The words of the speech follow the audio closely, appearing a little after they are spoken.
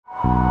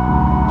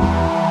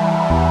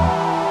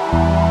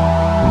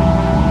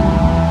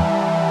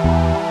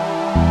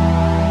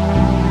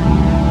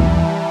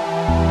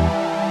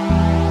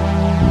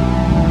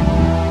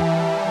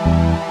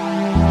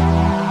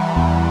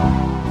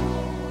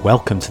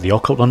Welcome to the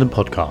Occult London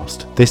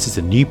podcast. This is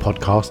a new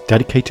podcast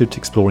dedicated to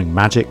exploring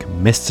magic,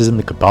 mysticism,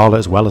 the Kabbalah,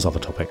 as well as other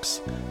topics.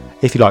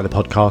 If you like the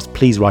podcast,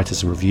 please write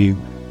us a review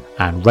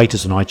and rate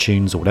us on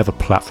iTunes or whatever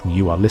platform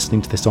you are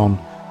listening to this on,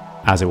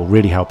 as it will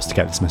really help us to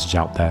get this message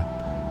out there.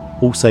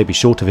 Also, be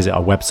sure to visit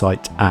our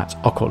website at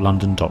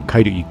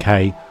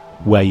occultlondon.co.uk,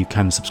 where you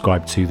can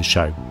subscribe to the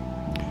show.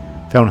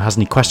 If anyone has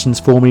any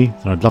questions for me,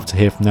 then I'd love to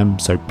hear from them,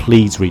 so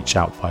please reach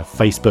out via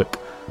Facebook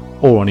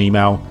or on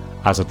email,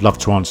 as I'd love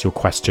to answer your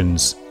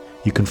questions.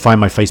 You can find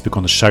my Facebook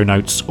on the show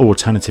notes, or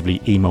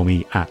alternatively email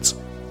me at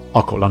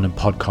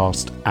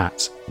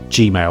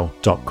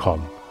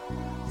occultlondonpodcast@gmail.com.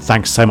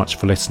 Thanks so much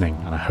for listening,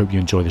 and I hope you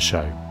enjoy the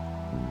show.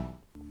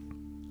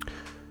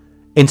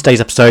 In today's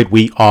episode,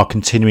 we are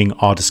continuing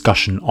our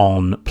discussion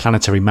on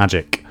planetary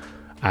magic,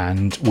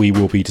 and we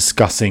will be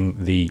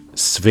discussing the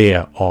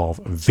sphere of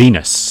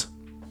Venus.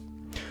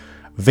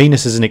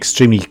 Venus is an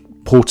extremely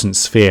important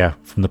sphere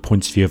from the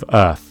point of view of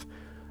Earth,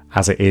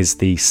 as it is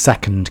the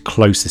second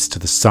closest to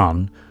the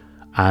Sun,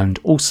 and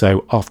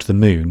also after the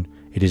Moon,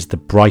 it is the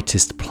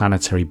brightest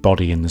planetary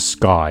body in the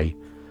sky,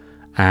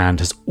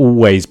 and has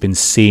always been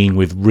seen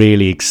with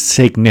really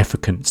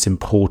significant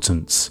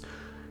importance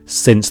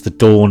since the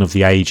dawn of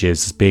the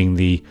ages as being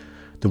the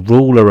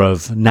ruler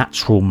of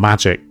natural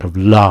magic, of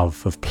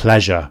love, of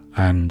pleasure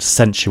and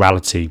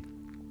sensuality,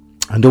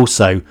 and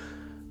also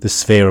the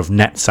sphere of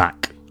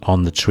Netzach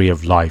on the Tree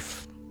of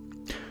Life.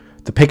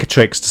 The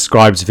Picatrix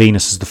describes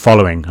Venus as the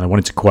following, and I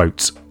wanted to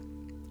quote: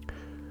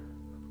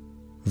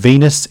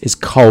 "Venus is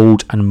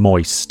cold and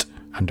moist,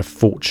 and a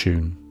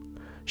fortune.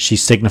 She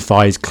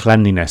signifies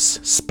cleanliness,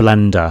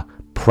 splendour,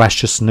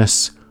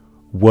 preciousness,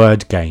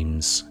 word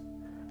games,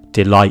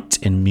 delight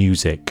in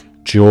music,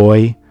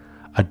 joy,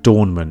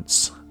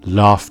 adornments,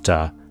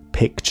 laughter,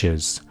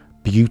 pictures,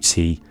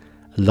 beauty,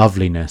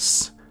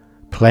 loveliness,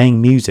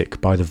 playing music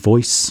by the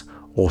voice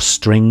or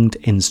stringed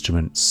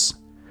instruments,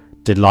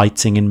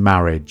 delighting in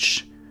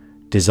marriage,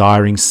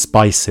 desiring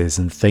spices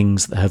and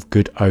things that have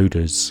good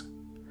odours,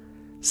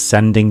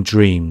 sending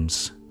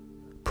dreams,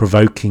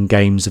 provoking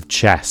games of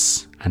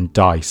chess and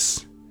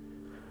dice,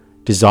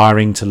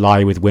 desiring to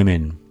lie with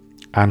women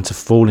and to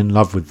fall in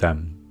love with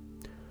them,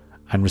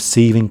 and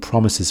receiving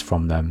promises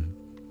from them,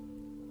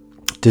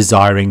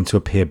 desiring to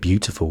appear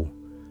beautiful,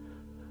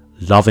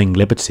 loving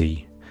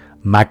liberty,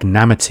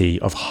 magnanimity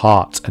of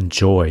heart and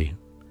joy.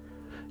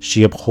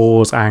 She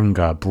abhors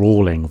anger,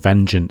 brawling,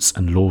 vengeance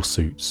and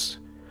lawsuits.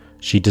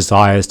 She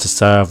desires to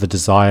serve the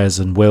desires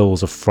and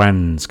wills of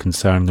friends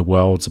concerning the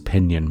world's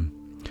opinion,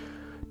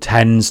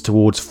 tends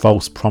towards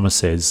false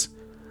promises,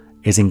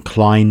 is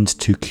inclined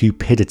to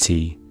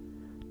cupidity,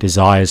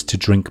 desires to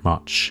drink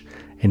much,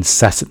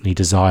 incessantly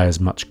desires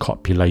much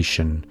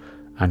copulation,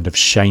 and of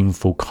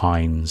shameful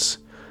kinds,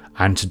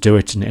 and to do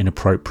it in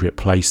inappropriate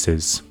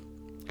places.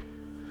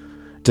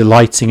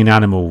 Delighting in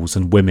animals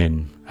and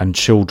women and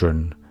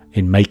children,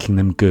 in making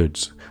them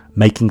good,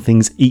 making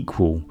things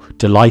equal,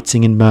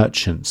 delighting in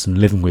merchants and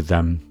living with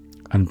them,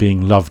 and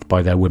being loved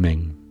by their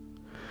women,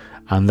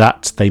 and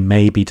that they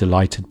may be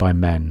delighted by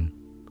men.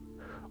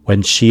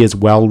 When she is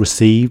well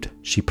received,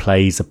 she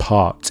plays a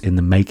part in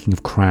the making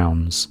of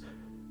crowns,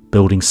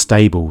 building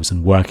stables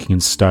and working in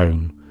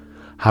stone,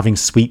 having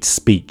sweet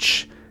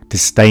speech,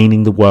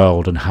 disdaining the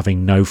world and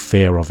having no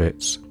fear of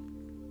it,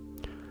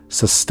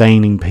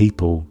 sustaining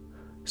people,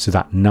 so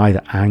that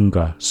neither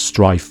anger,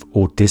 strife,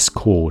 or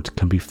discord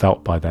can be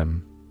felt by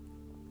them.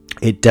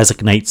 It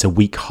designates a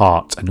weak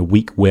heart and a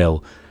weak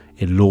will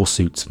in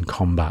lawsuits and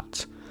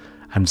combat,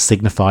 and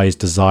signifies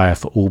desire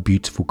for all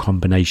beautiful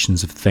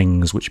combinations of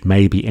things which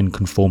may be in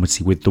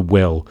conformity with the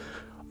will,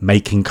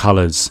 making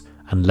colours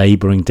and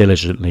labouring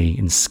diligently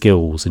in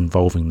skills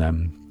involving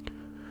them,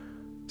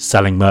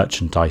 selling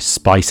merchandise,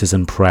 spices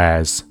and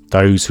prayers,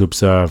 those who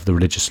observe the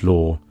religious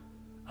law,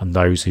 and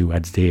those who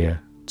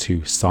adhere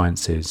to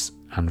sciences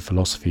and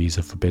philosophies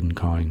of forbidden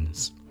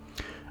kinds."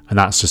 And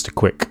that's just a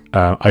quick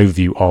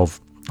overview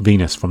of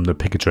Venus from the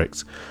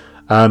Picatrix.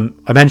 I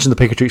mentioned the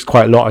Picatrix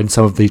quite a lot in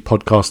some of these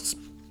podcasts.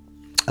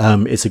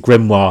 It's a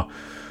grimoire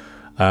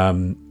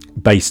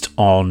based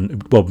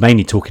on, well,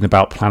 mainly talking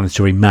about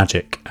planetary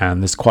magic,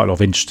 and there's quite a lot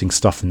of interesting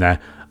stuff in there.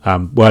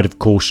 Word of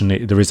caution,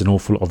 there is an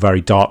awful lot of very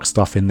dark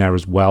stuff in there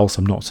as well, so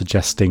I'm not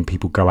suggesting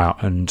people go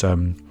out and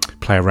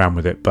play around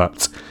with it,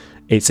 but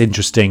it's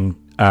interesting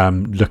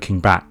looking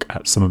back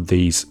at some of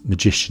these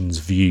magicians'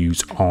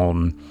 views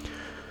on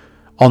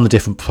the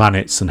different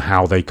planets and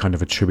how they kind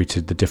of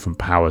attributed the different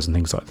powers and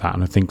things like that.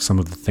 And I think some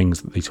of the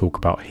things that they talk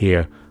about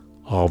here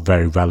are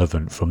very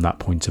relevant from that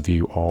point of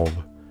view of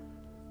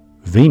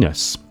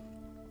Venus.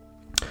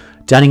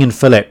 Denning and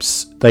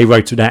Phillips, they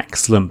wrote an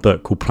excellent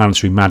book called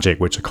Planetary Magic,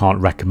 which I can't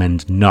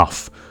recommend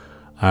enough.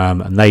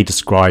 And they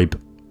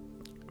describe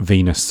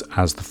Venus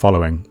as the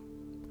following: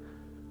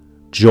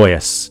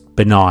 joyous,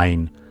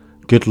 benign,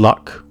 good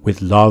luck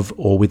with love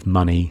or with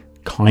money,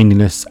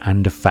 kindness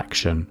and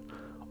affection,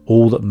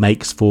 all that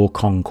makes for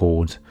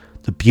concord,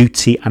 the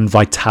beauty and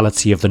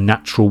vitality of the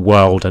natural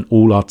world and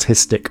all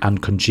artistic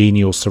and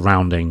congenial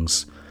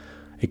surroundings,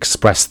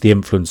 express the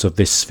influence of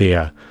this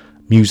sphere,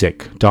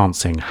 music,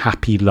 dancing,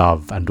 happy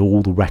love, and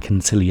all the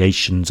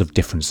reconciliations of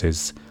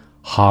differences,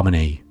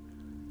 harmony,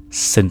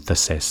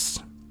 synthesis.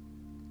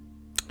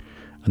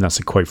 And that's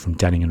a quote from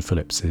Denning and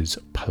Phillips's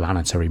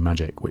Planetary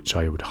Magic, which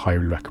I would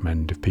highly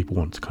recommend if people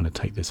want to kind of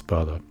take this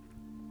further.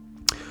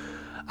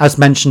 As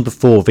mentioned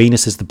before,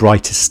 Venus is the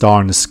brightest star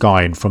in the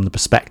sky, and from the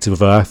perspective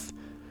of Earth,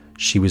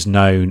 she was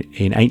known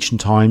in ancient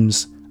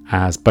times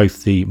as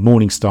both the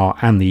morning star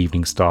and the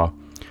evening star,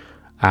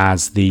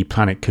 as the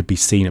planet could be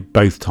seen at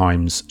both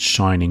times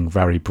shining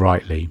very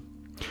brightly.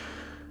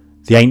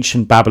 The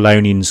ancient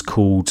Babylonians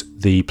called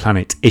the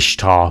planet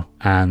Ishtar,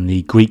 and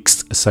the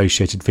Greeks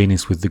associated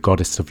Venus with the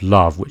goddess of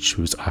love, which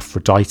was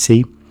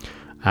Aphrodite,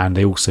 and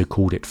they also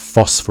called it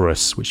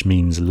Phosphorus, which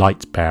means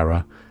light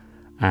bearer,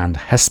 and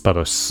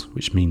Hesperus,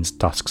 which means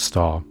dusk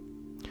star.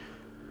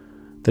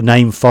 The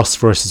name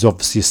Phosphorus is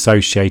obviously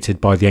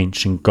associated by the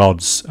ancient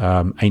Greeks,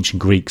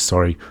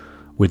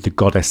 with the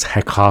goddess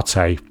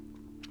Hecate,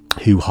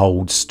 who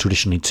holds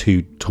traditionally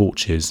two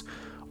torches,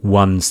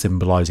 one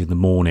symbolising the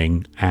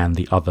morning and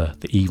the other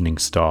the evening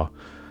star.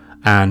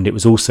 And it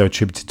was also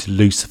attributed to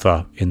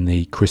Lucifer in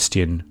the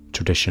Christian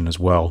tradition as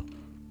well.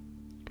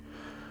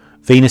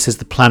 Venus is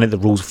the planet that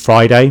rules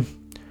Friday.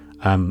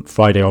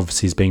 Friday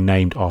obviously is being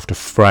named after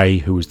Frey,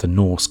 who was the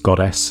Norse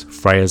goddess,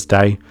 Freya's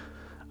day.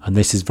 And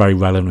this is very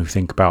relevant when we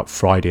think about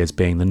Friday as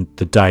being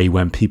the day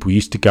when people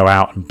used to go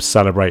out and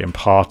celebrate and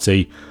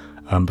party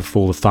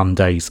before the fun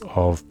days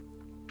of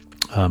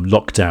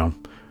lockdown.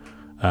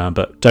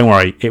 But don't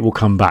worry, it will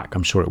come back.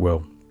 I'm sure it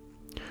will.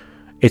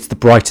 It's the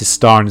brightest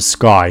star in the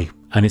sky,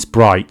 and it's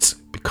bright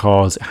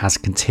because it has a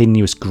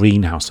continuous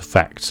greenhouse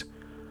effect.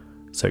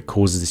 So it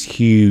causes this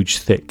huge,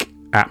 thick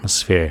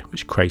atmosphere,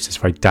 which creates this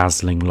very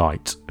dazzling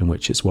light, and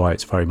which is why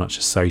it's very much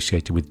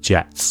associated with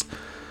jets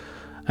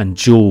and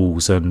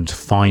jewels and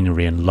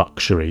finery and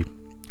luxury.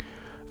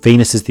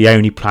 Venus is the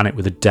only planet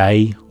with a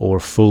day or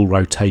a full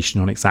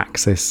rotation on its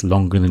axis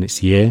longer than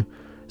its year.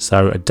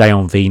 So a day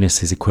on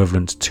Venus is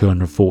equivalent to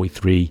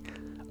 243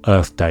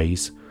 Earth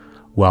days,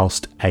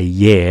 whilst a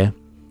year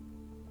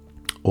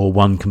or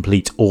one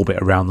complete orbit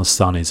around the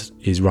Sun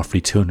is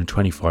roughly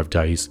 225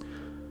 days.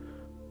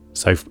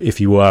 So if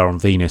you were on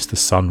Venus, the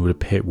Sun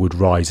would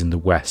rise in the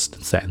west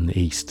and set in the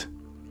east.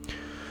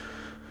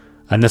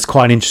 And that's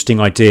quite an interesting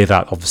idea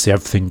that obviously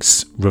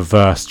everything's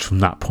reversed from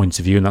that point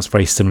of view, and that's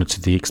very similar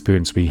to the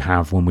experience we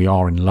have when we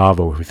are in love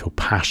or we feel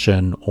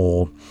passion,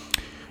 or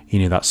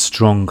that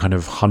strong kind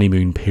of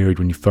honeymoon period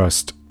when you're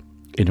first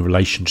in a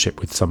relationship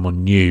with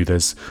someone new.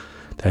 There's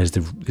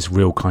this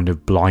real kind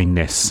of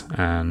blindness,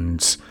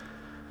 and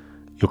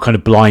you're kind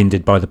of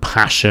blinded by the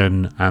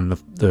passion and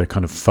the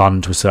kind of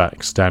fun to a certain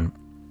extent.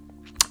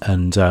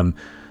 And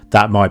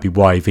that might be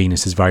why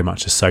Venus is very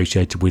much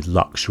associated with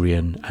luxury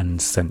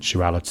and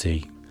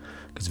sensuality,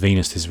 because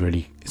Venus is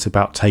really, it's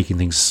about taking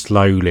things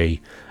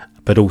slowly,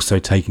 but also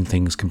taking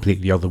things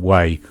completely the other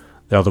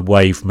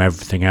way from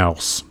everything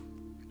else.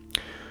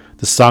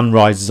 The sun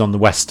rises on the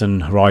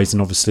western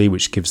horizon, obviously,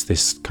 which gives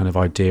this kind of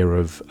idea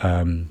of,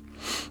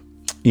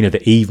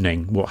 the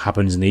evening. What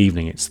happens in the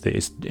evening?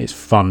 It's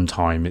fun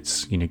time.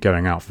 It's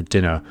going out for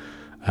dinner,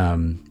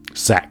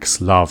 sex,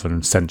 love,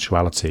 and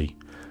sensuality,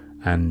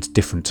 and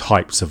different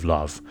types of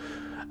love.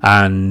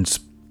 And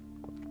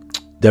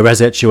there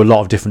is actually a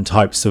lot of different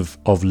types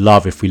of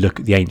love if we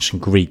look at the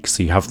ancient Greeks.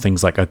 So you have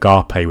things like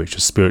agape, which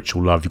is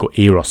spiritual love. You've got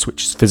eros,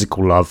 which is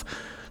physical love.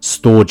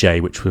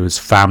 Storge, which was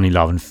family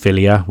love, and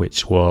philia,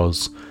 which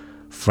was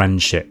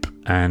friendship.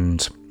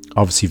 And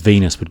obviously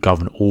Venus would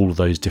govern all of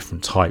those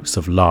different types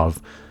of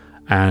love,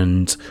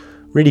 and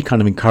really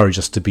kind of encourage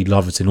us to be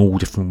lovers in all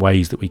different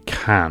ways that we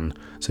can.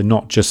 So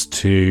not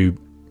just in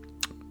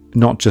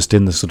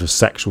the sort of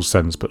sexual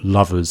sense, but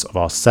lovers of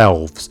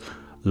ourselves,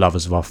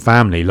 lovers of our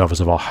family,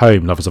 lovers of our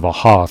home, lovers of our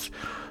hearth,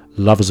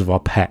 lovers of our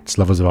pets,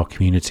 lovers of our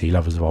community,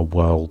 lovers of our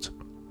world.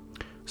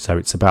 So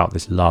it's about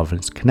this love and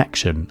its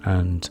connection,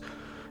 and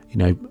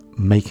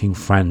making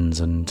friends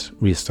and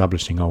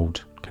re-establishing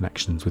old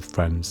connections with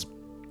friends.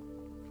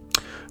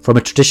 From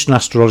a traditional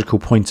astrological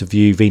point of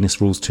view, Venus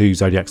rules two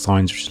zodiac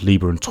signs, which is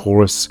Libra and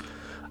Taurus.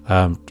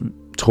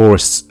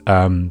 Taurus,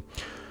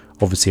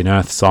 obviously an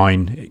earth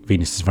sign.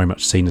 Venus is very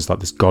much seen as like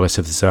this goddess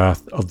of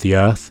the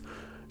earth.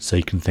 So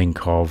you can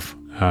think of,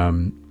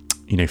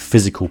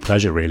 physical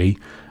pleasure really.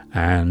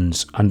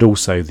 And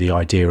also the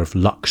idea of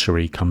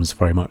luxury comes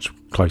very much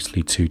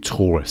closely to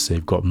Taurus. So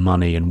you've got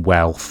money and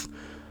wealth,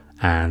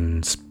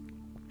 and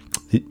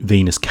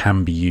Venus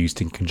can be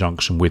used in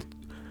conjunction with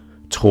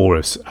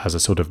Taurus as a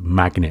sort of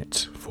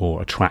magnet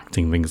for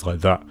attracting things like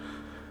that.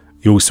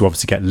 You also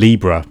obviously get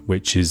Libra,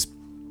 which is,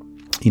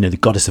 the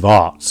goddess of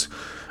art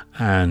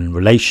and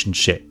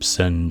relationships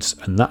and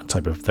that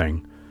type of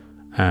thing.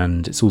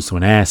 And it's also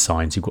an air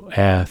sign. So you've got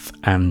earth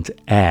and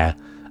air,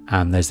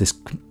 and there's this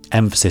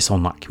emphasis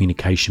on that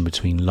communication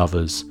between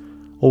lovers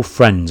or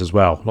friends as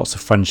well. Lots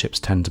of friendships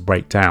tend to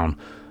break down,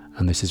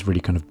 and this is really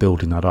kind of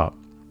building that up.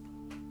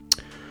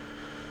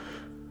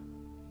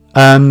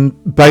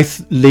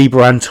 Both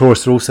Libra and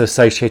Taurus are also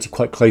associated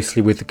quite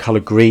closely with the colour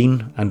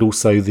green, and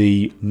also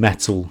the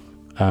metal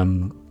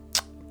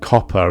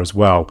copper as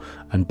well,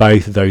 and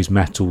both of those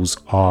metals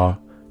are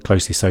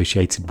closely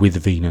associated with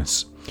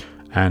Venus.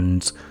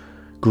 And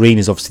green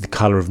is obviously the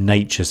colour of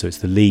nature, so it's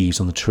the leaves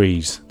on the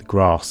trees, the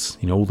grass,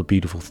 all the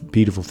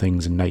beautiful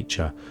things in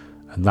nature,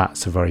 and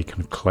that's a very kind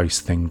of close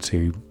thing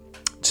to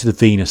the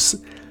Venus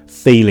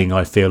feeling,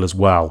 I feel, as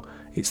well.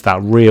 It's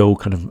that real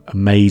kind of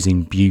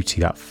amazing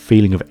beauty, that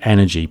feeling of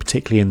energy,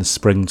 particularly in the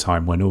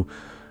springtime when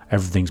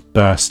everything's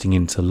bursting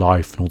into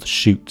life and all the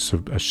shoots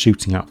are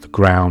shooting out of the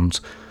ground,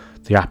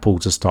 the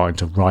apples are starting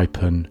to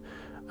ripen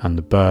and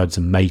the birds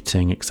are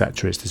mating,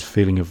 etc. It's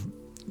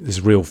this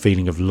real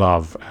feeling of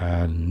love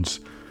and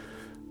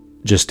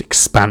just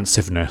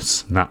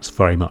expansiveness, and that's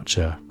very much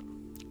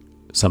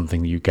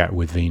something that you get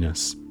with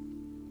Venus.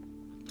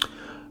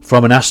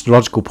 From an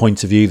astrological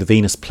point of view, the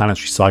Venus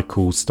planetary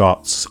cycle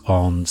starts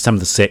on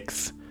December the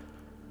 6th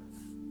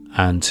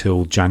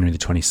until January the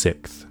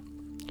 26th.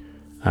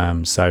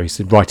 So it's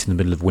right in the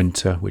middle of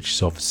winter, which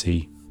is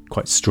obviously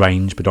quite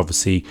strange, but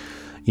obviously,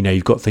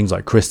 you've got things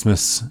like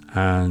Christmas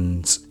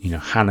and,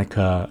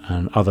 Hanukkah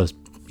and other,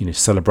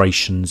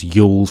 celebrations,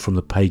 Yule from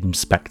the pagan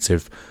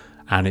perspective,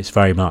 and it's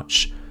very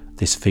much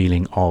this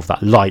feeling of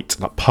that light,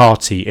 that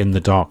party in the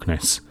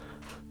darkness.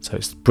 So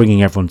it's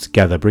bringing everyone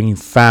together, bringing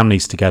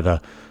families together.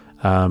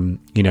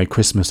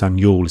 Christmas and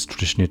Yule is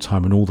traditionally a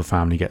time when all the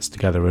family gets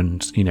together,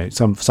 and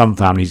some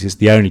families it's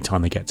the only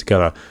time they get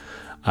together,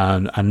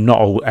 and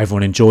not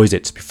everyone enjoys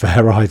it, to be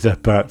fair, either.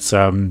 But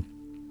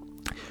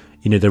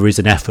there is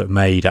an effort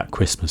made at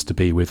Christmas to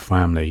be with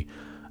family,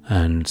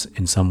 and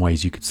in some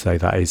ways you could say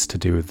that is to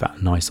do with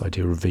that nice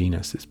idea of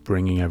Venus. It's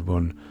bringing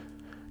everyone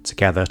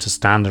together to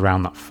stand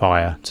around that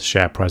fire, to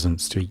share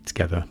presents, to eat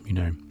together.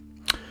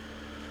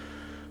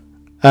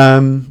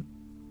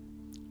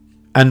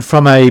 And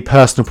from a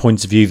personal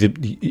point of view,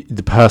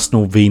 the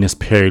personal Venus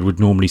period would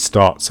normally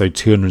start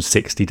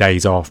 260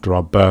 days after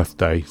our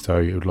birthday, so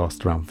it would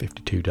last around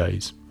 52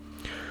 days.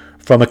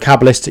 From a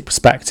Kabbalistic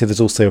perspective, there's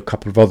also a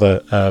couple of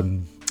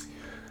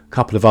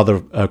other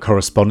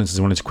correspondences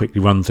I wanted to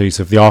quickly run through.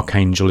 So the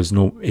archangel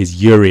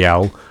is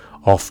Uriel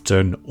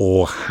often,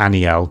 or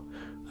Haniel,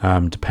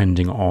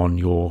 depending on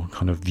your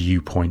kind of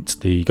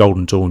viewpoint. The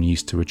Golden Dawn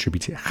used to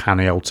attribute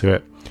Haniel to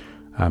it,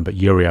 but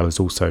Uriel is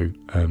also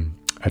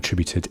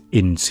attributed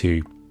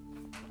into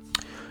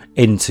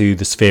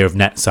the sphere of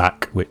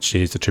Netzach, which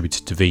is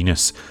attributed to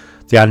Venus.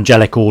 The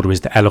angelic order is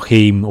the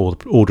Elohim, or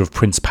the order of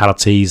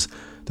principalities.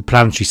 The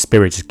planetary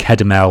spirit is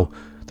Kedemel.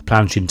 The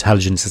planetary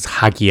intelligence is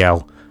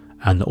Hagiel,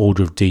 and the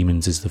order of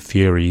demons is the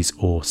Furies,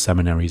 or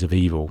seminaries of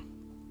evil.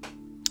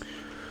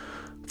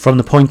 From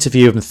the point of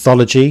view of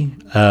mythology,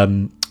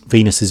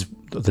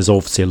 there's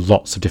obviously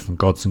lots of different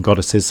gods and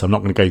goddesses, so I'm not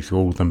going to go through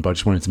all of them, but I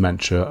just wanted to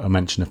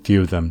mention a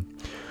few of them.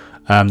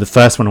 The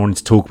first one I wanted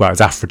to talk about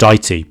is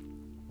Aphrodite.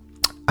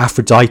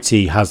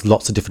 Aphrodite has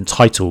lots of different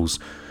titles.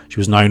 She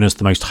was known as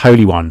the Most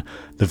Holy One,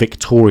 the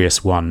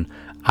Victorious One,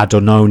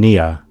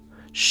 Adononia,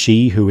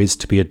 she who is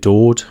to be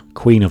adored,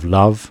 Queen of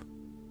Love,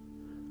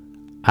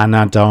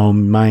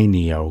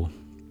 Anadominio,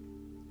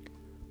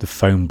 the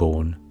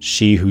Foam-born,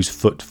 she whose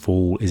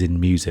footfall is in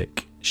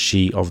music,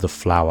 she of the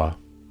flower.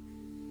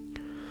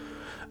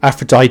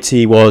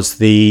 Aphrodite was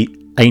the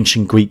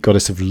ancient Greek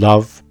goddess of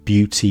love,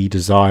 beauty,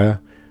 desire,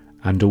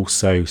 and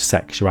also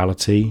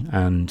sexuality,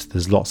 and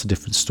there's lots of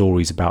different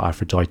stories about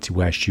Aphrodite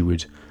where she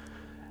would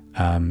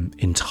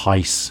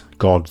entice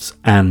gods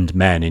and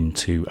men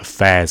into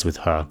affairs with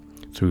her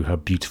through her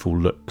beautiful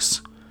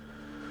looks.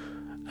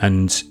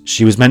 And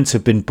she was meant to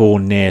have been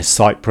born near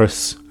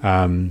Cyprus,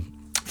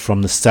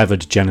 from the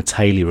severed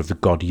genitalia of the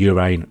god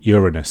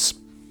Uranus.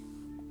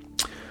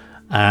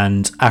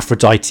 And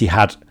Aphrodite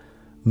had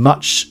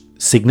much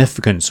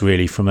significance,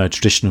 really, from a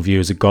traditional view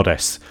as a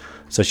goddess.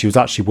 So she was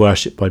actually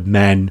worshipped by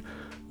men,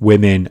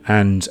 women,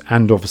 and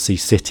obviously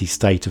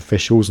city-state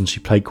officials, and she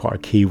played quite a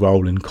key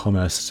role in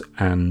commerce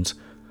and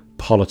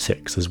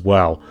politics as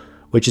well,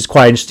 which is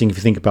quite interesting if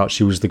you think about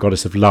she was the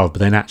goddess of love, but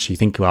then actually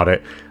think about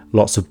it,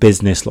 lots of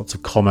business, lots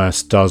of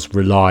commerce does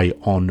rely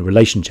on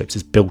relationships.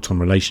 It's built on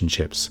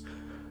relationships.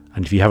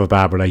 And if you have a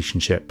bad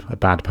relationship, a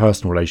bad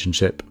personal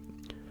relationship,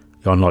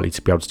 you're unlikely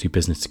to be able to do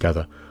business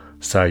together.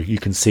 So you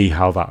can see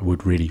how that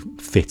would really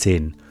fit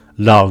in.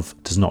 Love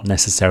does not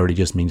necessarily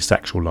just mean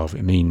sexual love.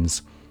 It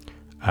means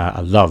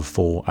a love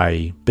for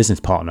a business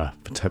partner,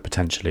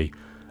 potentially,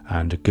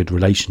 and a good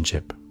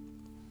relationship.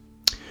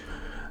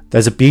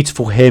 There's a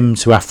beautiful hymn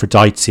to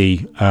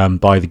Aphrodite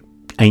by the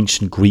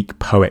ancient Greek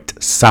poet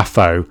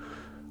Sappho,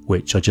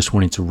 which I just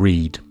wanted to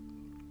read.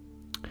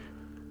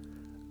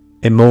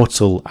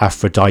 Immortal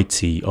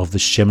Aphrodite of the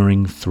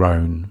shimmering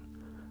throne,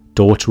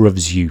 daughter of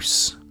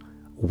Zeus,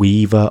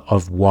 weaver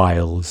of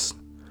wiles,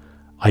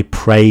 I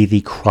pray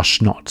thee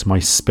crush not my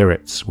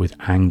spirits with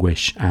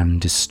anguish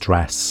and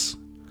distress,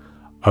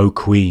 O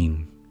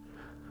Queen,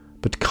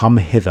 but come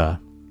hither,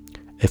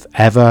 if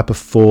ever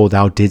before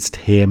thou didst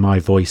hear my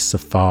voice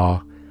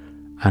afar,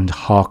 and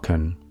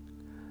hearken,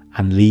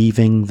 and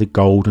leaving the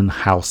golden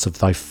house of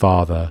thy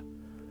father,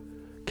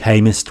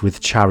 camest with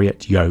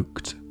chariot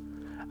yoked,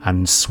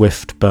 and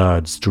swift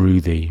birds drew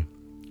thee.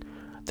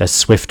 their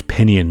swift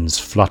pinions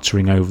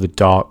fluttering over the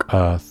dark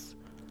earth,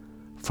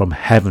 from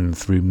heaven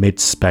through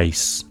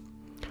mid-space.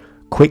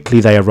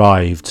 Quickly they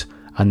arrived,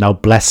 and thou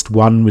blessed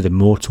one with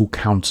immortal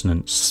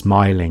countenance,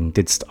 smiling,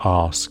 didst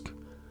ask,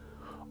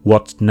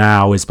 what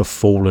now is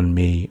befallen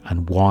me,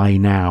 and why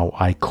now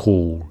I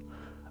call,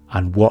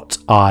 and what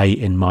I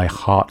in my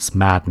heart's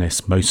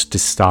madness most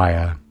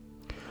desire?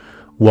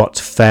 What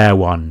fair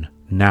one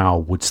now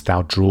wouldst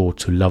thou draw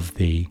to love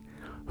thee?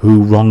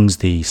 Who wrongs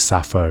thee,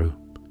 Sappho?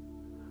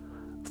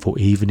 For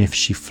even if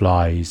she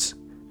flies,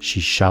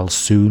 she shall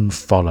soon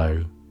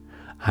follow,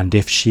 and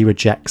if she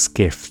rejects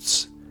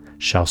gifts,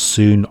 shall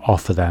soon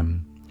offer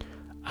them,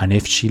 and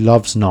if she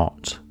loves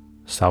not,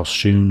 shall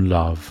soon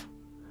love,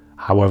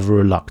 however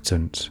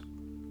reluctant.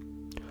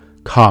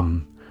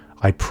 Come,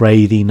 I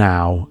pray thee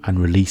now, and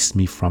release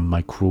me from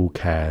my cruel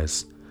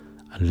cares,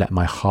 and let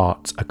my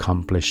heart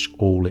accomplish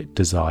all it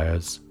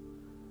desires,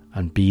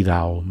 and be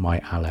thou my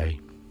ally.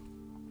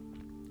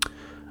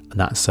 And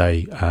that's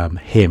a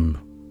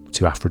hymn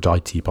to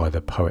Aphrodite by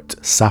the poet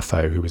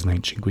Sappho, who was an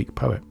ancient Greek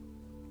poet.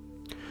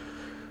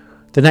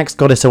 The next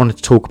goddess I wanted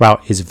to talk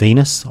about is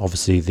Venus,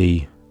 obviously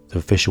the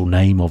official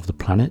name of the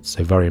planet,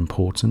 so very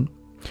important.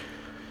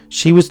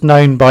 She was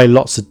known by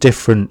lots of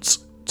different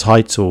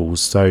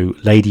titles, so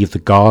Lady of the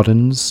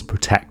Gardens,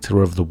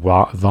 Protector of the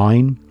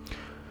Vine,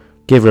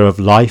 Giver of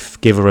Life,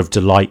 Giver of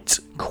Delight,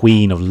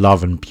 Queen of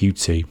Love and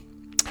Beauty.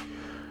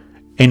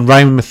 In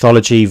Roman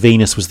mythology,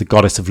 Venus was the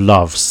goddess of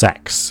love,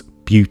 sex,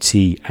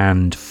 beauty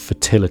and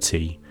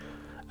fertility,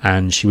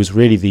 and she was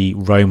really the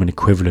Roman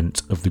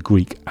equivalent of the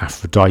Greek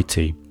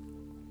Aphrodite.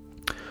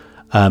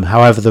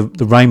 However,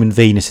 the Roman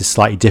Venus is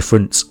slightly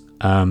different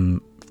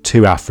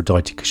to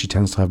Aphrodite because she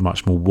tends to have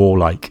much more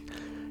warlike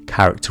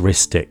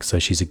characteristics. So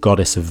she's a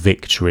goddess of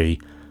victory,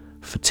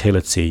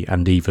 fertility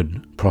and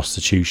even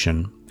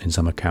prostitution in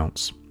some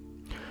accounts.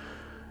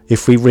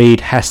 If we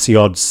read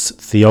Hesiod's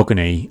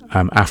Theogony,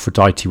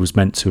 Aphrodite was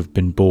meant to have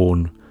been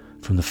born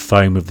from the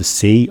foam of the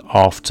sea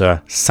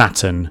after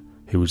Saturn,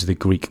 who was the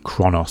Greek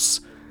Kronos,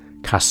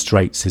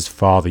 castrates his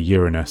father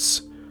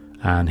Uranus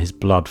and his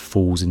blood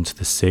falls into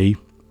the sea.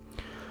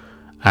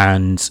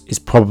 And it's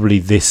probably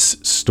this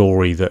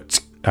story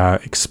that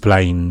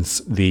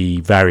explains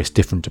the various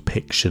different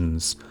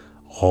depictions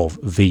of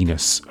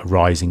Venus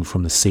arising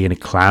from the sea in a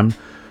clam.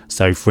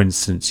 So, for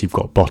instance, you've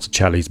got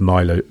Botticelli's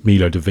Milo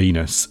de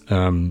Venus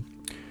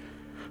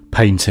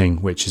painting,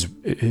 which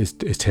is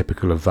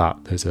typical of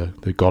that. There's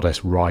the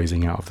goddess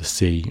rising out of the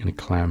sea in a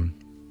clam.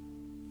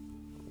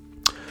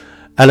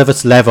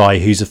 Eliphas Levi,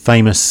 who's a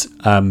famous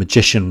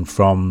magician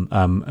from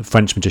a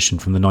French magician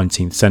from the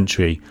 19th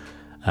century,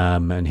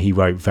 and he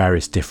wrote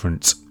various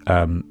different,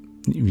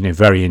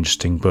 very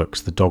interesting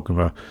books. The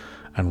Dogma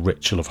and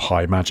Ritual of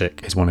High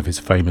Magic is one of his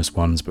famous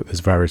ones, but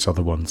there's various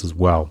other ones as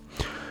well.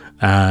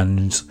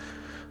 And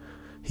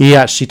he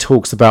actually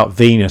talks about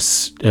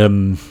Venus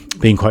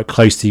being quite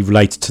closely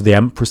related to the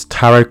Empress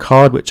tarot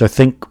card, which I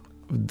think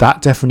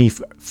that definitely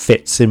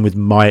fits in with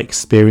my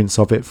experience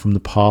of it from the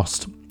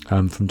past,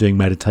 from doing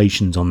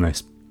meditations on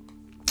this,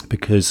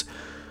 because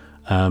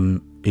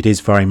it is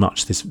very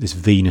much this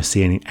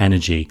Venusian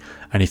energy.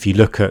 And if you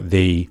look at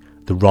the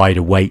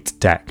Rider-Waite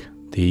deck,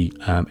 the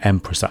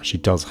Empress actually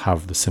does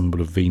have the symbol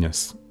of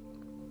Venus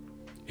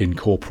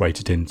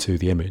incorporated into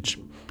the image.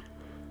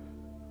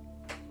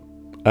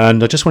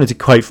 And I just wanted to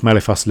quote from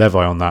Eliphas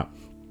Levi on that.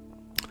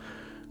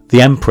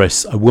 The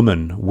Empress, a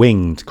woman,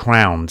 winged,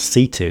 crowned,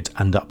 seated,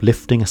 and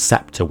uplifting a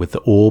sceptre with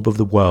the orb of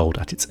the world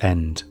at its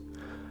end.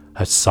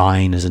 Her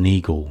sign is an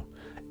eagle,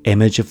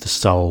 image of the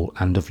soul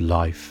and of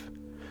life.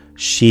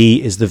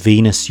 She is the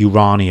Venus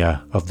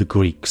Urania of the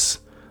Greeks,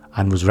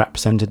 and was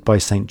represented by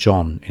St.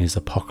 John in his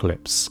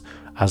Apocalypse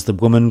as the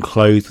woman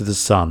clothed with the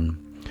sun,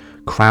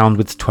 crowned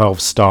with 12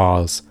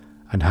 stars,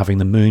 and having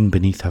the moon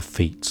beneath her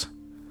feet.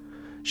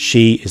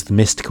 She is the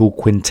mystical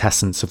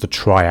quintessence of the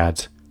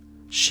triad.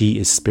 She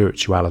is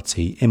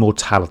spirituality,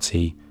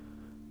 immortality,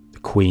 the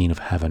Queen of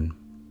Heaven.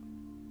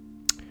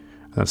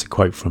 And that's a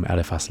quote from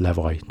Eliphas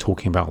Levi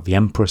talking about the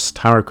Empress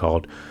tarot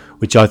card,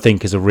 which I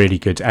think is a really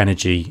good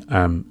energy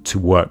to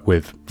work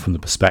with from the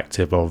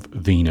perspective of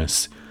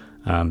Venus,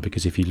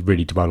 because if you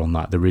really dwell on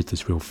that, there is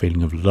this real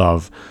feeling of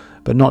love,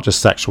 but not just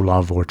sexual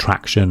love or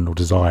attraction or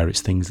desire.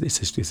 It's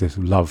this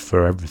love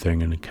for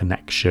everything and a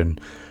connection,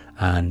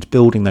 and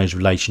building those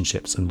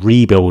relationships and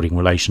rebuilding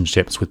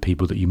relationships with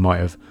people that you might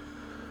have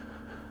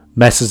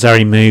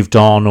necessarily moved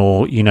on,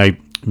 or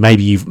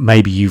maybe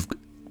you've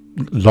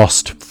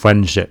lost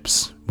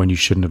friendships when you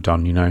shouldn't have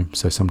done.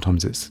 So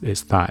sometimes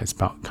it's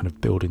about kind of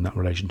building that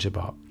relationship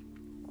up.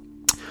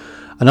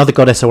 Another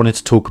goddess I wanted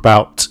to talk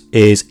about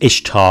is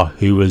Ishtar,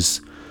 who was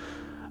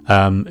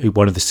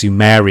one of the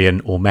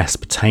Sumerian or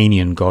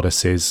Mesopotamian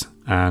goddesses,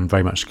 and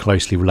very much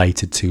closely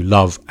related to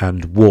love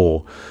and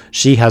war.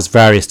 She has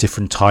various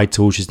different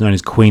titles. She's known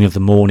as Queen of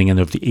the Morning and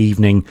of the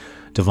Evening,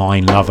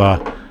 Divine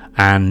Lover,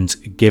 and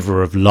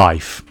Giver of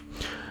Life.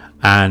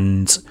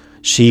 And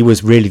she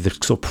was really the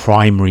sort of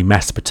primary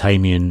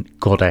Mesopotamian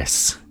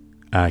goddess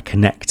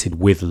connected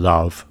with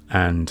love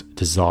and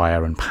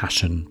desire and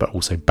passion, but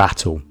also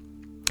battle.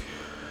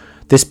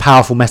 This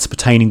powerful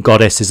Mesopotamian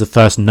goddess is the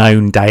first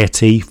known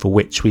deity for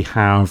which we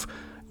have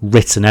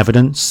written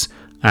evidence,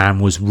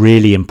 and was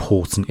really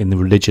important in the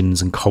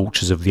religions and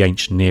cultures of the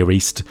ancient Near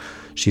East.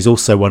 She's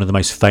also one of the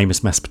most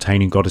famous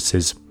Mesopotamian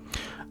goddesses,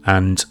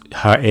 and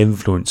her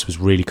influence was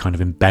really kind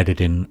of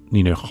embedded in,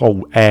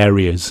 whole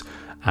areas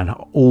and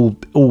all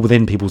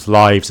within people's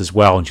lives as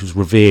well. And she was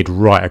revered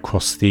right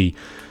across the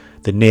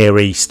Near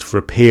East for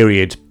a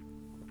period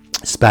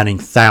spanning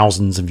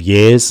thousands of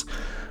years.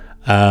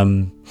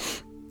 And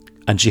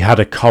she had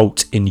a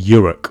cult in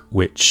Uruk,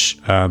 which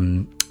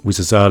was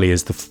as early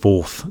as the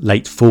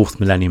late 4th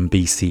millennium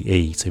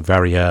BCE, so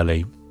very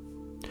early.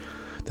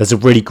 There's a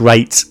really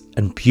great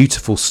and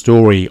beautiful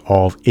story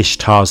of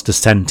Ishtar's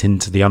descent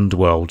into the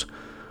underworld,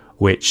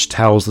 which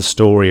tells the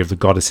story of the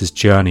goddess's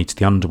journey to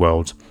the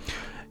underworld.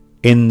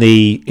 In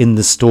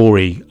the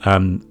story,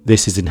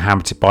 this is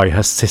inhabited by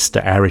her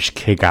sister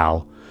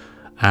Eresh-Kigal,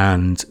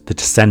 and the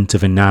descent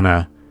of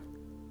Inanna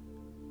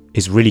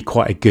is really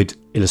quite a good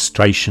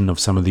illustration of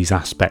some of these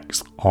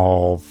aspects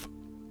of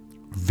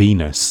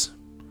Venus,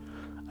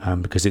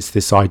 because it's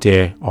this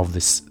idea of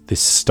this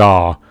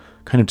star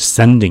kind of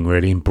descending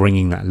really and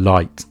bringing that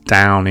light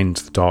down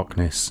into the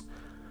darkness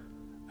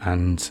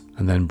and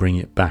then bring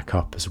it back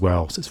up as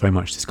well. So it's very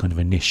much this kind of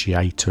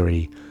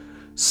initiatory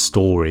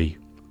story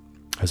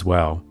as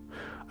well.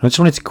 And I just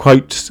wanted to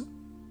quote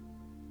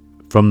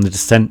from the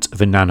descent of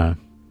Inanna.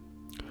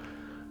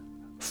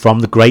 From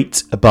the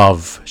great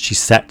above she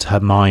set her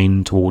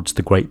mind towards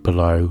the great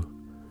below.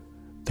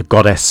 The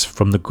goddess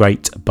from the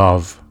great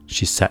above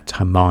she set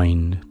her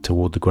mind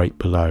toward the great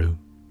below.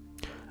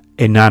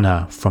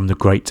 Inanna from the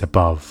great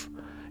above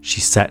she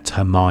set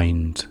her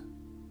mind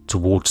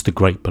towards the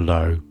great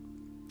below.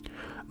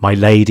 My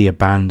lady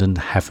abandoned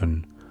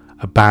heaven,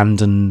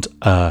 abandoned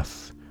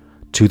earth,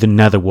 to the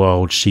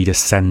netherworld she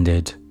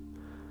descended.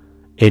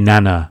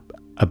 Inanna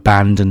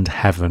abandoned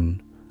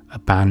heaven,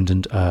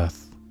 abandoned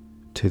earth,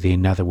 to the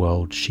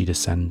netherworld she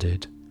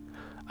descended.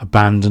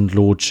 Abandoned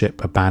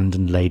lordship,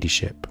 abandoned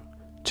ladyship,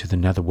 to the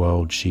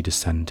netherworld she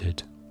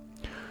descended.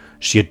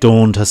 She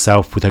adorned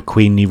herself with her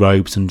queenly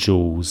robes and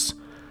jewels.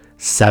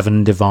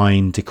 7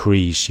 divine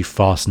decrees she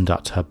fastened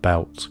at her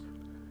belt.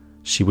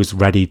 She was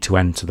ready to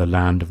enter the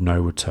land of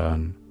no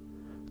return,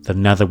 the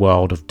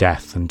netherworld of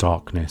death and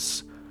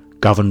darkness,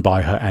 governed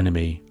by her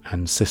enemy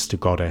and sister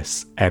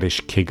goddess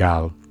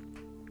Eresh-Kigal.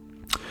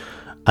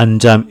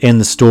 And in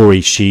the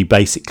story, she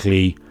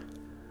basically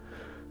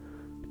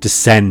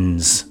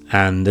descends,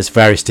 and there's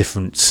various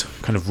different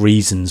kind of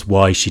reasons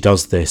why she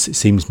does this. It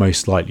seems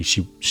most likely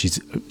she's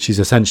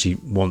essentially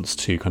wants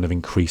to kind of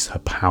increase her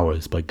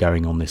powers by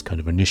going on this kind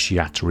of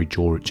initiatory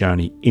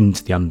journey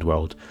into the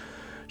underworld.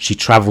 She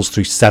travels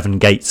through 7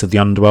 gates of the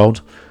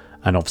underworld,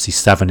 and obviously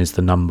 7 is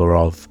the number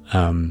of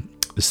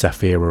the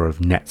Sephira of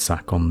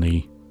Netzach on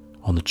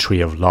the tree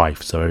of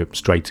life. So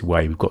straight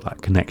away we've got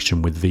that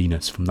connection with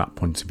Venus from that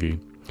point of view.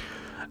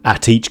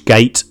 At each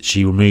gate,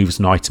 she removes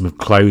an item of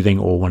clothing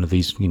or one of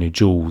these,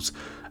 jewels,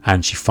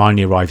 and she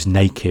finally arrives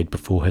naked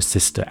before her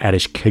sister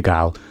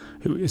Eresh-Kigal,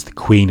 who is the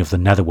queen of the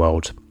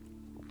netherworld,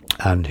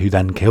 and who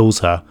then kills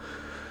her.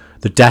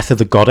 The death of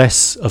the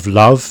goddess of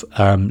love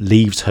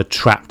leaves her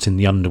trapped in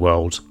the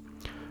underworld,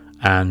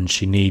 and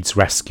she needs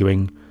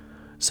rescuing.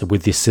 So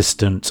with the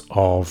assistance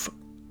of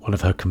one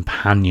of her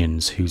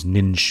companions, who's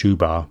Nin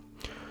Shubar,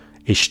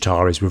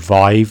 Ishtar is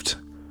revived,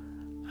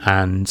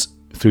 and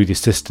through the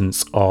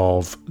assistance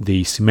of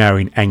the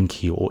Sumerian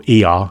Enki, or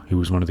Ea, who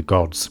was one of the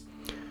gods,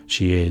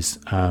 she is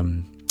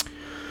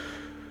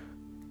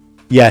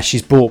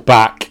she's brought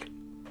back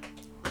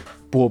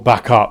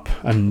up,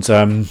 and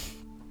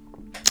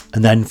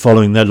then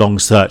following their long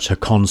search, her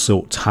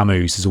consort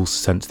Tammuz is also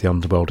sent to the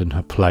underworld in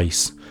her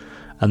place.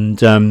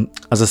 And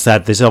as I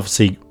said, there's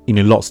obviously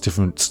lots of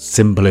different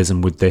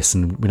symbolism with this,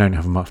 and we don't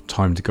have enough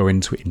time to go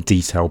into it in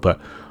detail, but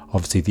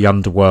obviously the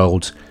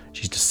underworld,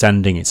 she's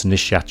descending, it's an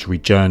initiatory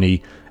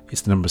journey,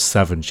 it's the number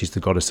 7, she's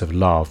the goddess of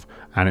love,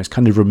 and it's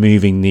kind of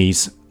removing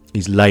these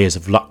layers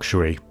of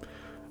luxury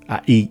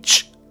at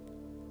each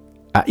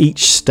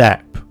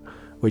step,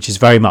 which is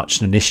very much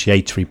an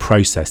initiatory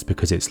process,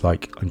 because it's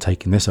like, I'm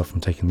taking this off,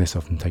 I'm taking this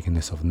off, I'm taking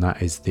this off, and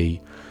that is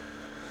the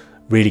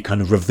really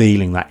kind of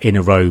revealing that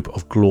inner robe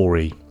of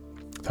glory,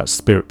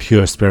 that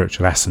pure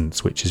spiritual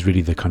essence, which is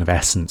really the kind of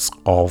essence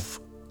of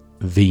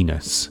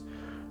Venus.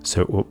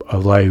 So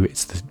although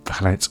it's the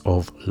planet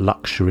of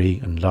luxury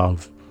and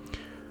love,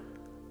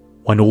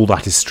 when all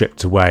that is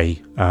stripped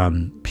away,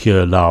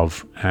 pure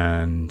love,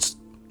 and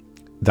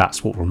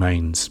that's what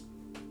remains.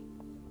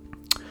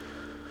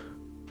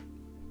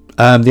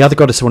 The other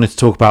goddess I wanted to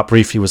talk about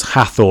briefly was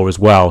Hathor as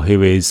well,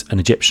 who is an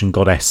Egyptian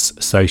goddess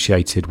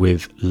associated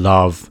with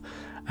love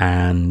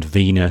and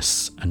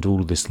Venus and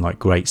all this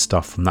great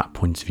stuff from that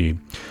point of view.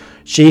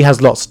 She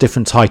has lots of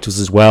different titles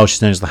as well.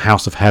 She's known as the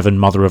House of Heaven,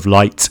 Mother of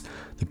Light,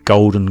 the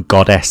Golden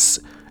Goddess,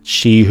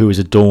 she who is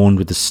adorned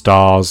with the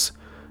stars,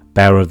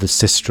 bearer of the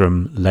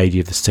sistrum, lady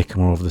of the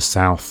sycamore of the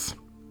south.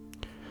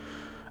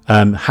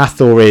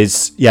 Hathor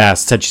is,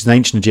 as said, she's an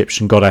ancient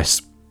Egyptian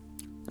goddess,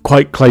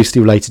 quite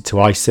closely related to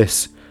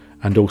Isis,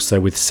 and also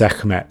with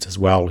Sekhmet as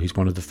well, who's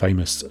one of the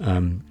famous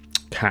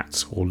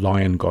cat or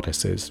lion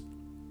goddesses.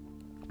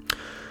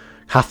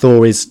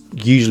 Hathor is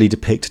usually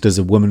depicted as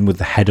a woman with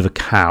the head of a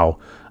cow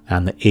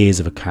and the ears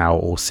of a cow,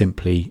 or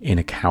simply in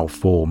a cow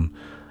form.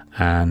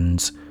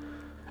 And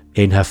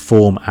in her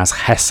form as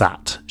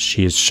Hesat,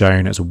 she is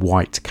shown as a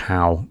white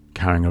cow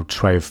carrying a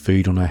tray of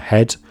food on her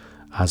head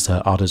as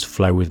her udders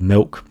flow with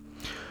milk.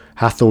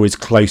 Hathor is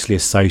closely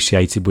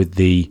associated with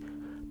the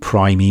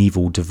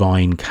primeval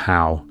divine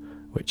cow,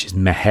 which is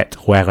Mehet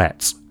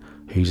Weret,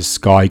 who's a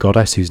sky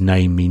goddess whose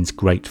name means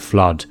great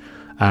flood,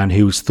 and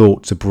who was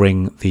thought to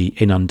bring the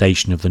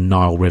inundation of the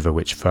Nile River,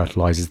 which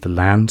fertilises the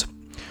land.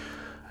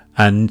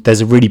 And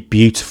there's a really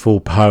beautiful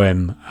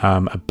poem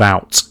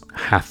about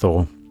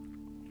Hathor,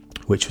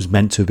 which was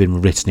meant to have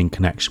been written in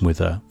connection with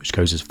her, which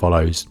goes as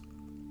follows.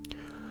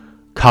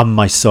 Come,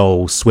 my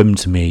soul, swim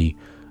to me,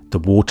 the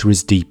water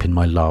is deep in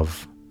my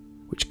love,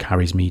 which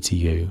carries me to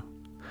you.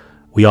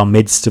 We are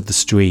midst of the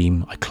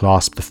stream, I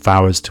clasp the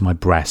flowers to my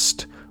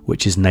breast,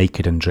 which is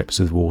naked and drips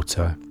with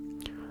water.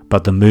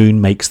 But the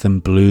moon makes them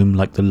bloom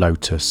like the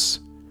lotus.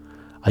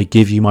 I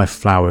give you my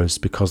flowers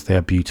because they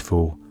are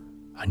beautiful,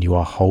 and you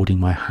are holding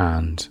my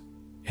hand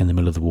in the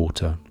middle of the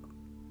water.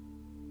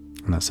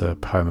 And that's a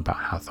poem about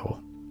Hathor.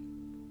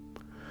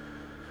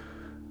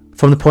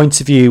 From the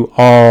point of view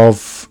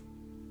of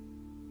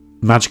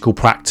magical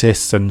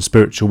practice and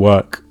spiritual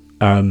work,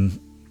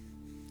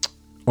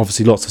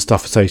 obviously lots of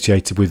stuff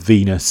associated with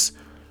Venus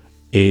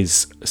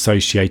is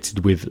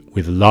associated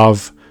with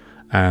love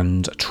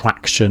and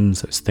attraction.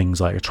 So it's things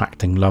like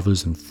attracting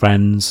lovers and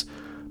friends,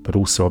 but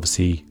also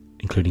obviously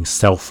including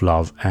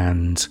self-love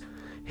and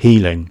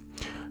healing.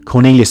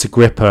 Cornelius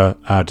Agrippa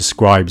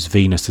describes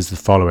Venus as the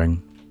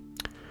following.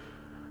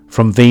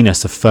 From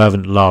Venus a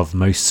fervent love,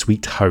 most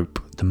sweet hope,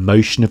 the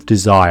motion of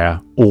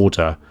desire,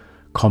 order,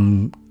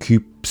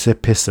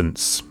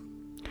 concupiscence,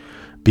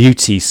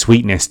 beauty,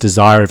 sweetness,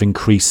 desire of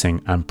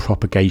increasing, and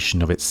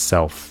propagation of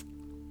itself.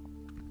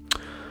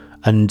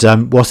 And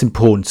what's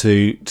important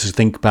to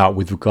think about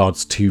with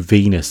regards to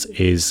Venus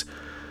is,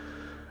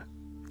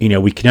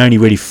 we can only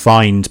really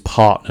find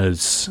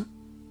partners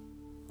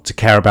to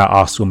care about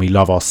us when we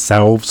love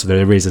ourselves. So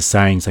there is a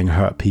saying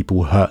hurt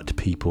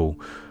people.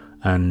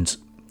 And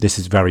this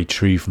is very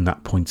true from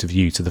that point of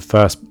view. So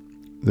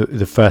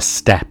the first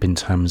step in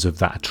terms of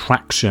that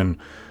attraction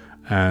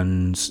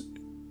and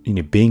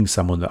being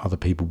someone that other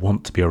people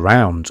want to be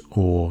around,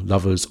 or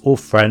lovers or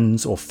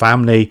friends or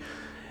family,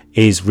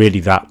 is really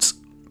that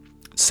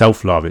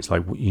self-love. It's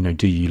like,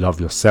 do you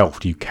love yourself?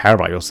 Do you care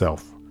about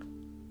yourself?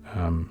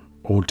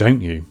 Or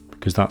don't you?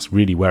 Because that's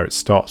really where it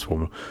starts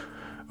from.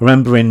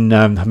 Remember in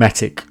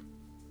Hermetic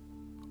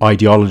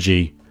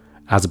ideology,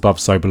 as above,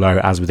 so below,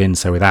 as within,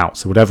 so without.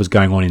 So whatever's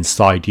going on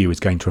inside you is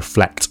going to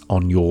reflect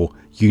on your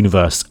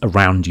universe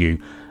around you,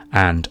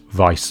 and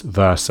vice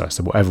versa.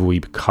 So whatever we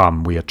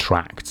become, we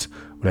attract.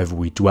 Whatever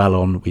we dwell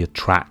on, we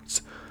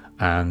attract.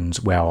 And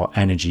where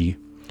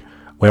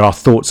our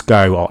thoughts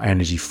go, our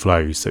energy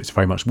flows. So it's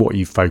very much what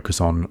you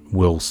focus on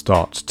will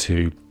start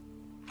to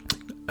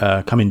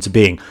come into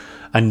being.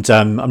 And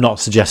I'm not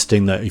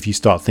suggesting that if you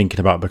start thinking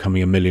about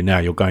becoming a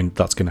millionaire,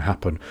 that's going to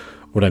happen.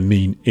 What I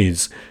mean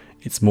is,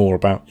 it's more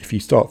about if you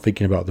start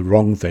thinking about the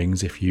wrong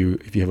things, if you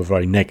have a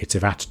very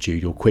negative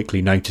attitude, you'll quickly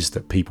notice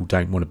that people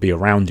don't want to be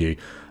around you.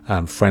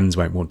 Friends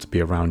won't want to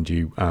be around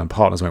you.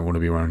 Partners won't want to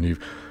be around you.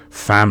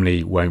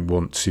 Family won't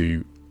want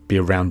to be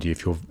around you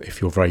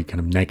if you're very kind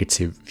of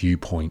negative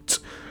viewpoint.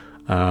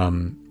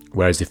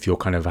 Whereas if you're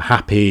kind of a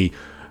happy,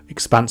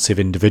 expansive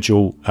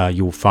individual,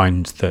 you'll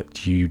find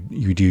that you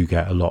do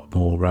get a lot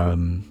more.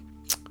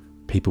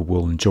 People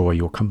will enjoy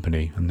your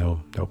company and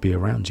they'll be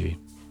around you.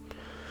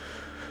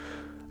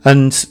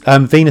 And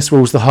Venus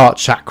rules the heart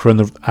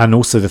chakra and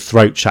also the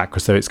throat chakra.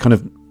 So it's kind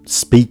of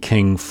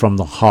speaking from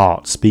the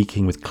heart,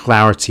 speaking with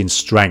clarity and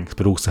strength,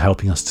 but also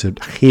helping us to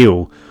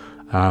heal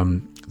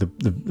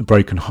the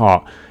broken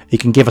heart.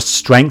 It can give us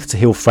strength to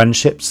heal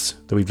friendships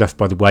that we've left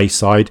by the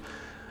wayside.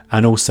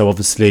 And also,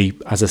 obviously,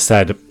 as I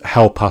said,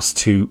 help us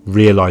to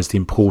realise the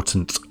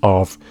importance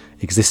of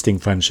existing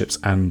friendships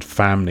and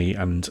family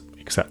and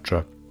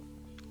etc.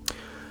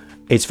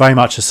 It's very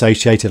much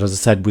associated, as I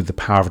said, with the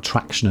power of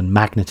attraction and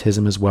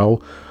magnetism as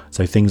well.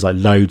 So things like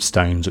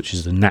lodestones, which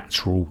is a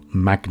natural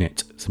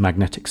magnet, it's a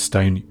magnetic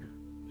stone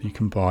that you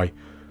can buy,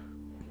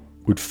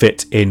 would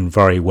fit in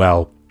very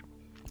well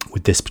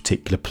with this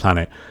particular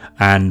planet.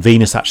 And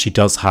Venus actually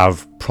does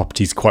have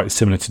properties quite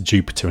similar to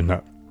Jupiter in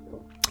that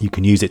you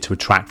can use it to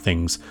attract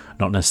things,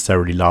 not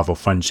necessarily love or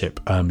friendship.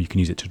 You can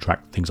use it to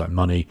attract things like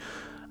money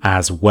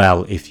as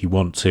well if you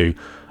want to.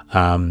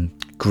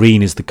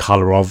 Green is the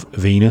colour of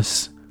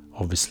Venus,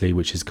 obviously,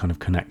 which is kind of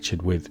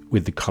connected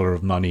with the colour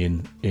of money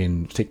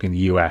in particularly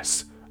in the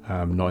US,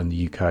 not in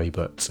the UK,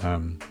 but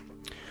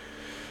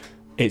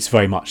it's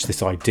very much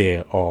this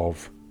idea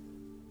of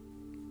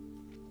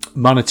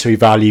monetary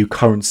value,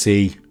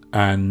 currency,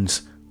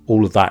 and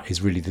all of that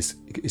is really this.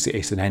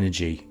 It's an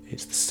energy.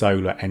 It's the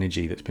solar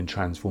energy that's been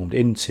transformed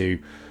into,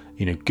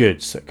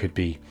 goods that could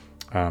be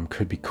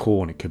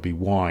corn, it could be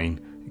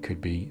wine, it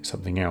could be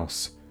something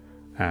else,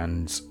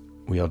 and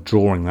we are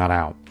drawing that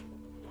out.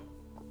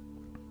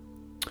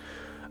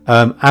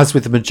 As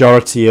with the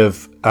majority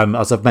of,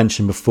 as I've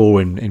mentioned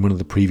before in one of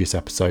the previous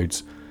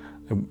episodes,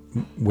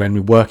 when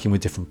we're working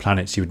with different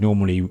planets, you would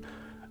normally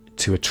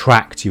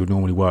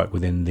work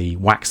within the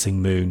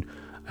waxing moon,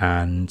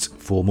 and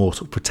for more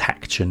sort of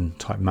protection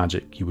type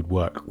magic, you would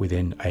work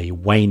within a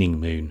waning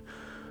moon.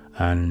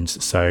 And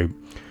so,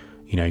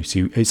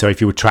 so if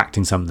you're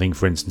attracting something,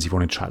 for instance, if you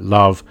want to attract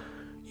love,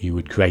 you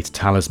would create a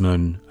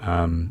talisman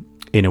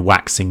in a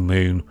waxing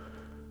moon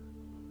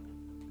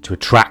to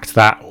attract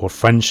that, or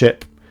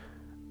friendship.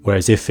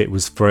 Whereas if it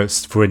was,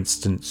 for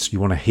instance, you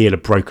want to heal a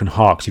broken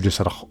heart because you've just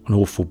had an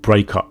awful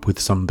breakup with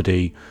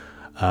somebody,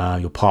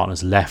 your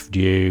partner's left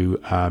you,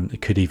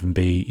 it could even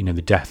be,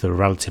 the death of a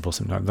relative or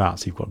something like that.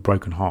 So you've got a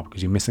broken heart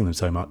because you're missing them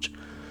so much.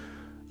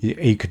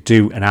 You could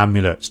do an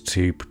amulet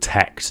to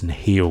protect and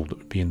heal that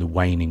would be in the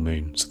waning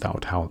moon. So that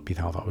would be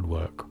how that would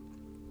work.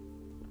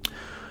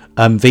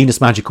 Venus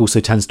magic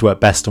also tends to work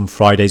best on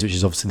Fridays, which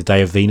is obviously the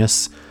day of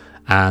Venus.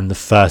 And the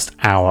first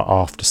hour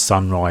after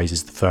sunrise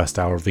is the first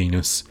hour of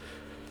Venus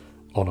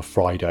on a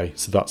Friday.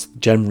 So that's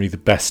generally the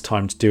best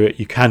time to do it.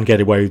 You can get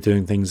away with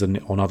doing things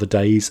on other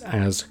days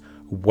as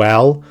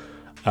well,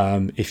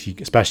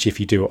 especially if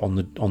you do it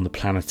on the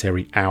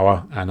planetary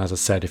hour. And as I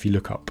said, if you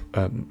look up,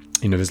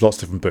 there's lots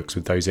of different books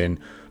with those in,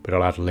 but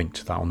I'll add a link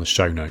to that on the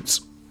show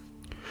notes.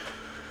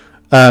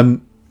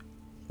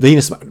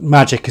 Venus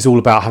magic is all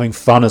about having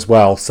fun as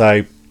well.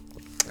 So,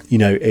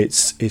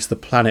 it's the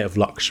planet of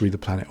luxury, the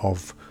planet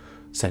of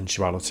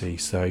sensuality.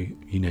 So,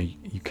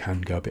 you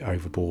can go a bit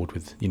overboard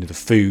with, the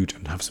food,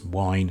 and have some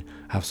wine,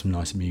 have some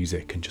nice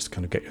music, and just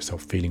kind of get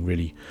yourself feeling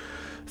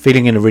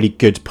in a really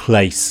good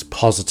place,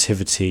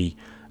 positivity,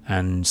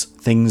 and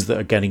things that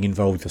are getting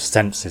involved with your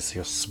senses,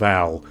 your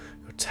smell,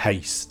 your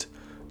taste,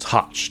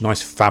 touch,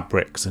 nice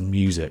fabrics and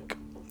music.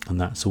 And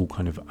that's all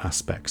kind of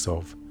aspects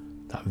of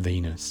that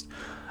Venus.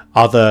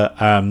 Other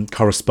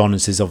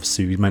correspondences,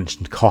 obviously we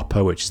mentioned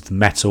copper, which is the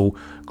metal,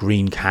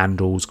 green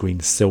candles, green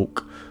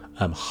silk,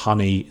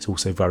 honey is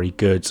also very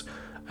good,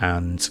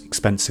 and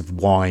expensive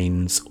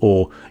wines,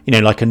 or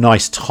like a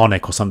nice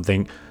tonic or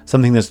something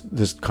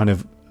that's kind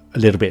of a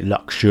little bit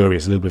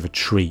luxurious, a little bit of a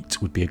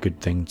treat would be a good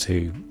thing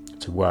to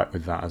work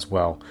with that as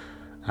well.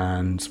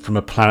 And from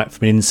an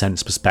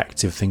incense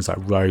perspective, things like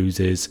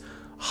roses,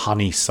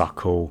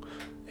 honeysuckle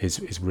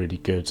is really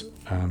good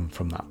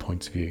from that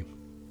point of view.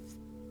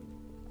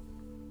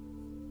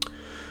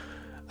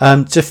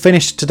 To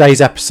finish today's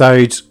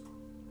episode,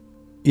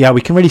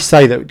 we can really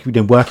say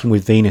that working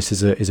with Venus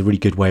is a really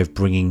good way of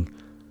bringing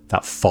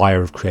that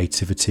fire of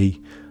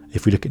creativity.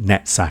 If we look at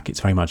Netzach,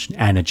 it's very much an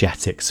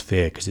energetic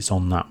sphere because it's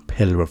on that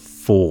pillar of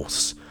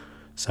force.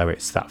 So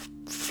it's that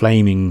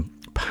flaming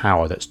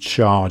power that's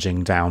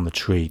charging down the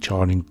tree,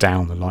 charging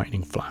down the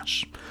lightning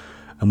flash.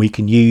 And we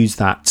can use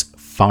that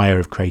fire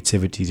of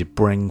creativity to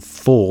bring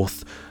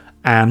forth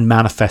and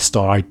manifest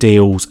our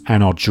ideals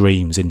and our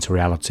dreams into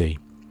reality.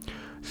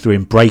 Through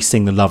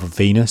embracing the love of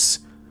Venus,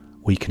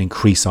 we can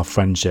increase our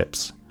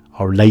friendships,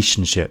 our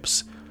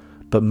relationships,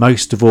 but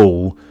most of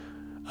all,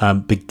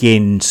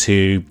 begin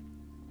to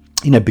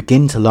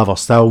love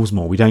ourselves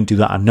more. We don't do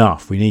that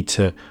enough. We need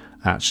to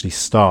actually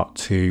start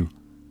to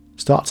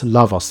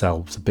love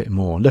ourselves a bit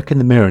more. Look in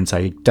the mirror and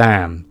say,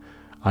 damn,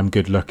 I'm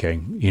good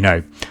looking.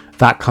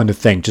 That kind of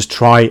thing. Just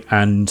try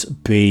and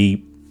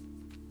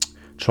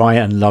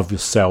love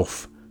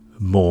yourself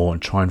more,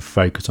 and try and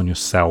focus on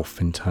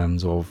yourself in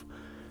terms of,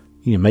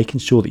 making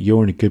sure that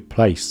you're in a good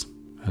place,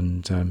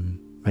 and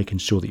making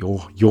sure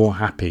that you're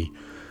happy.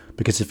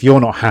 Because if you're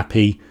not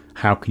happy,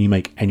 how can you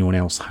make anyone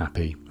else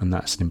happy? And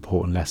that's an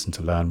important lesson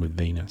to learn with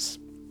Venus.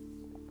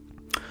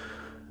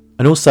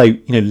 And also,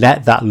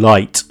 let that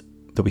light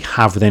that we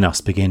have within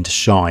us begin to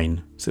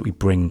shine so that we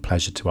bring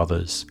pleasure to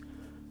others.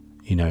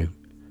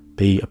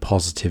 Be a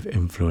positive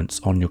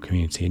influence on your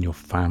community and your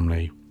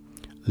family.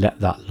 Let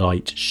that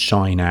light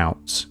shine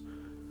out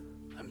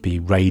and be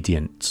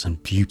radiant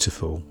and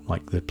beautiful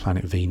like the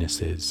planet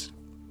Venus is.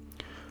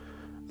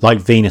 Like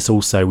Venus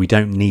also, we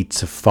don't need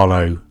to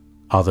follow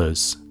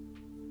others.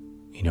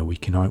 We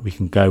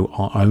can go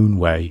our own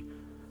way,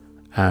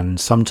 and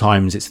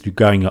sometimes it's through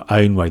going your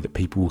own way that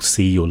people will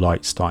see your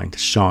light starting to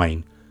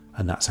shine,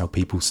 and that's how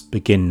people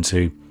begin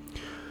to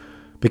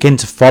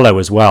follow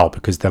as well,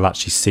 because they'll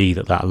actually see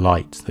that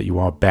light, that you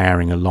are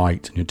bearing a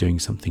light and you're doing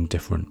something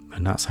different.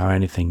 And that's how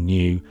anything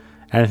new,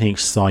 anything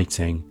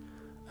exciting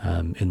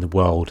in the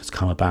world has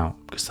come about,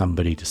 because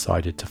somebody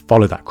decided to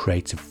follow that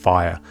creative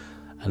fire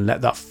and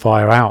let that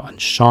fire out and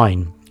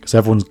shine. Because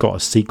everyone's got a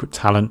secret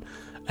talent,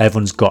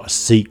 everyone's got a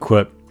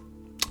secret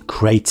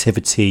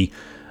creativity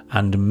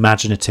and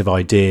imaginative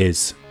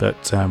ideas,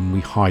 but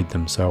we hide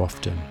them so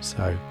often.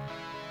 So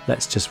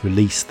let's just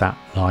release that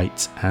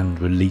light and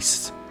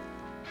release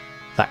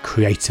that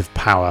creative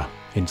power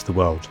into the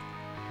world.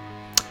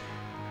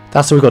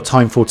 That's all we've got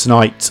time for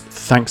tonight.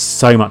 Thanks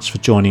so much for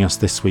joining us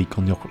this week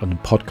on the Occult London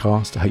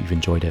podcast. I hope you've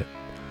enjoyed it.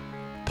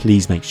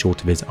 Please make sure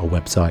to visit our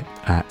website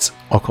at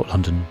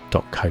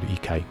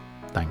occultlondon.co.uk.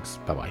 Thanks.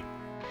 Bye-bye.